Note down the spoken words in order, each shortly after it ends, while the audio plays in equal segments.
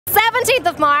17th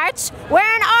of March. We're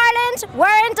in Ireland,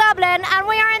 we're in Dublin, and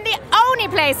we are in the only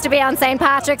place to be on St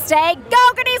Patrick's Day,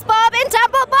 Gogartys Pub in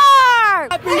Temple Bar!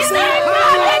 Happy St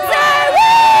Patrick's Day!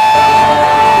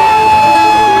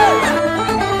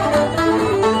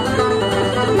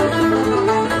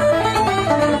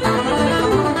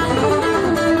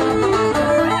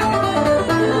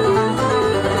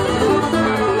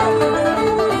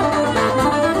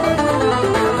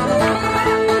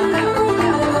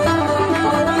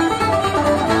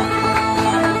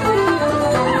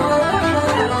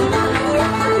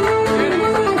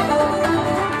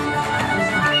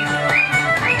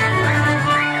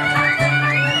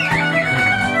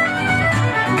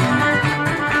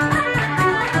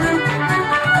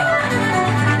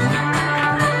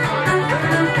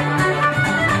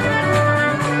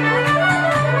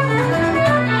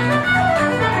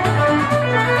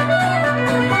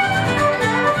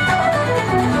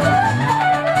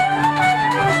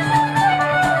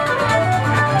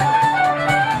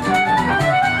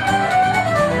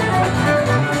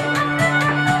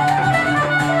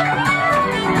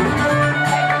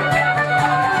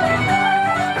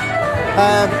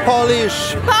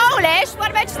 Polish. Polish?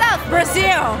 What about yourself?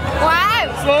 Brazil. Wow.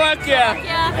 Slovakia.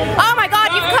 Yeah. Oh my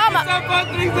God, you've come. St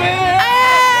Patrick's Day.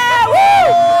 Woo!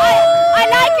 I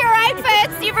like your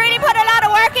outfits. You've really put a lot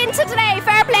of work into today.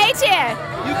 Fair play to you.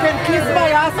 You can kiss my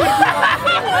ass.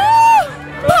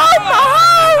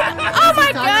 Oh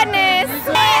my goodness.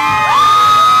 The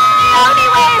only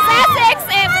way is Essex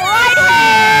is right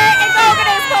here in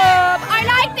Gogartys Pub. I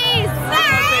like these.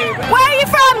 Where are you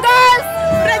from, girls?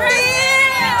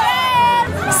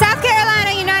 South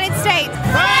Carolina, United States.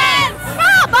 France!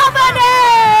 Oh,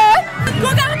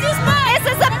 this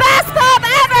is the best pub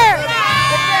ever!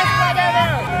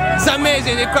 It's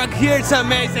amazing. The crowd here is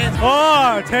amazing.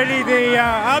 Oh, I tell you, the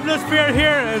atmosphere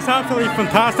here is absolutely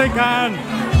fantastic, and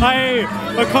I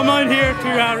come on here to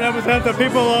represent the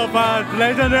people of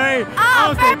Legendary.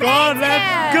 Oh, fair play God, to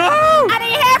let's you. go! And are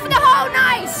you here for the whole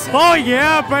night? Oh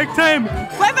yeah, big time!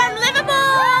 We're from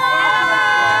Liverpool!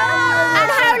 And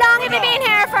how long have you been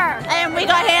here for? We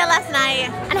got here last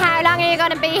night. And how long are you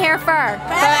going to be here for?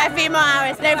 For a few more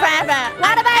hours, no forever.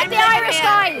 What about the Irish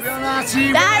guys?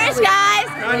 The Irish guys?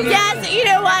 Yes, you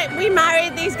know what? We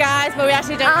married these guys, but we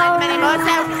actually don't like them anymore.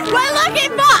 So we're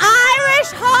looking for Irish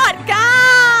hot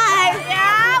guys.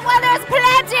 Yeah, well there's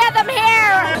plenty of them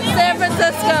here. San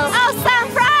Francisco. Oh, San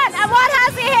Fran. And what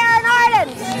has you here in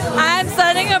Ireland? I'm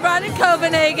studying abroad in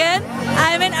Copenhagen.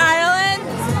 I'm in Ireland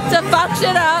to fuck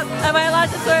shit up. Am I allowed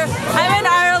to swear? I'm in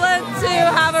Ireland to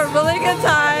have a really good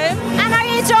time. And are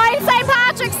you enjoying St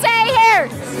Patrick's Day here?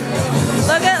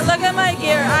 Look at my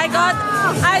gear.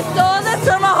 I stole this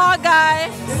from a hot guy.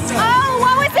 Oh,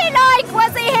 what was he like?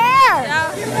 Was he here?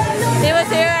 Yeah, he was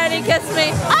here and he kissed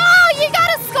me. Oh, you got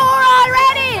a score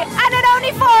already! And at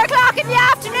only 4 o'clock in the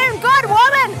afternoon. Good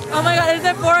woman! Oh my God, is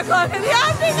it 4 o'clock in the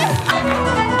afternoon?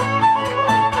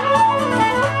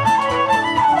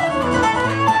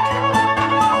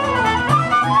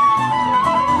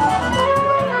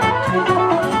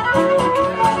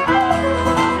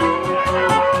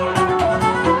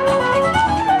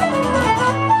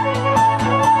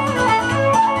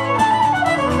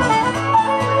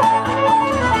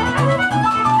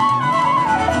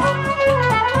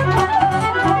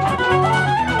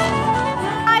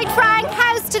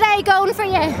 Going for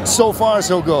you? So far,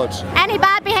 so good. Any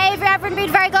bad behaviour? Everyone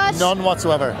been very good? None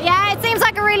whatsoever. Yeah, it seems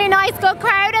like a really nice, good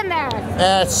crowd in there.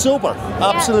 Super,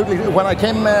 absolutely. Yeah. When I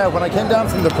came down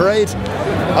from the parade,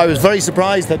 I was very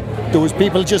surprised that there was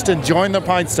people just enjoying their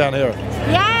pints down here.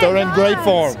 Yeah, they're in great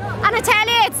form. And I tell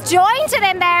you, it's jointed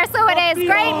in there, so it is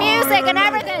great music and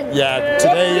everything. Yeah,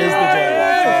 today is the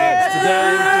day.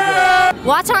 Today is the day.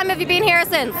 What time have you been here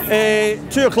since?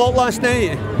 2 o'clock last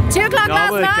night. 2 o'clock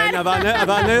last night? About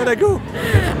an hour ago.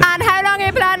 And how long are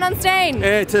you planning on staying?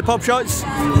 To the pub shots.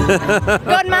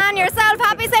 Good man yourself.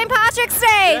 Happy St Patrick's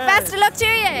Day. Yeah. Best of luck to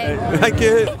you. Thank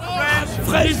you.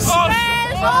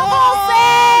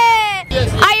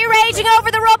 Are you raging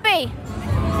over the rugby?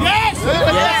 Yes!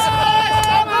 Yes!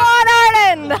 Come on,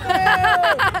 Ireland!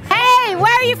 Hey,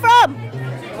 where are you from?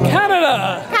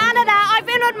 Canada. Canada. I've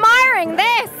been admiring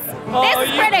this. This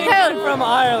is pretty cool. From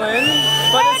Ireland.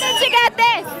 Where did you get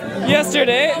this?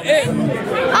 Yesterday.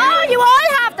 Oh, you all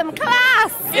have them.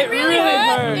 Class. It really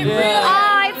hurt. Yeah.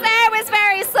 Oh, I'd say it was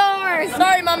very sore.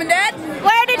 Sorry, Mom and Dad.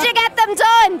 Where did you get them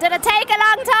done? Did it take a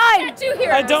long time?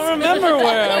 I don't remember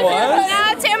where I was.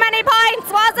 No, too many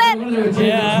pints, was it?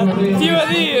 Yeah, a few of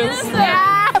these.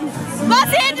 Yeah.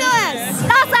 Los Angeles.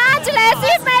 Los Angeles.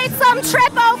 You've made some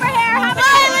trip over here, haven't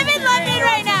you? I live in London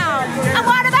right now. And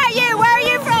what about you? Where are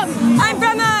you from? I'm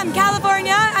from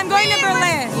California. I'm going going to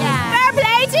Berlin.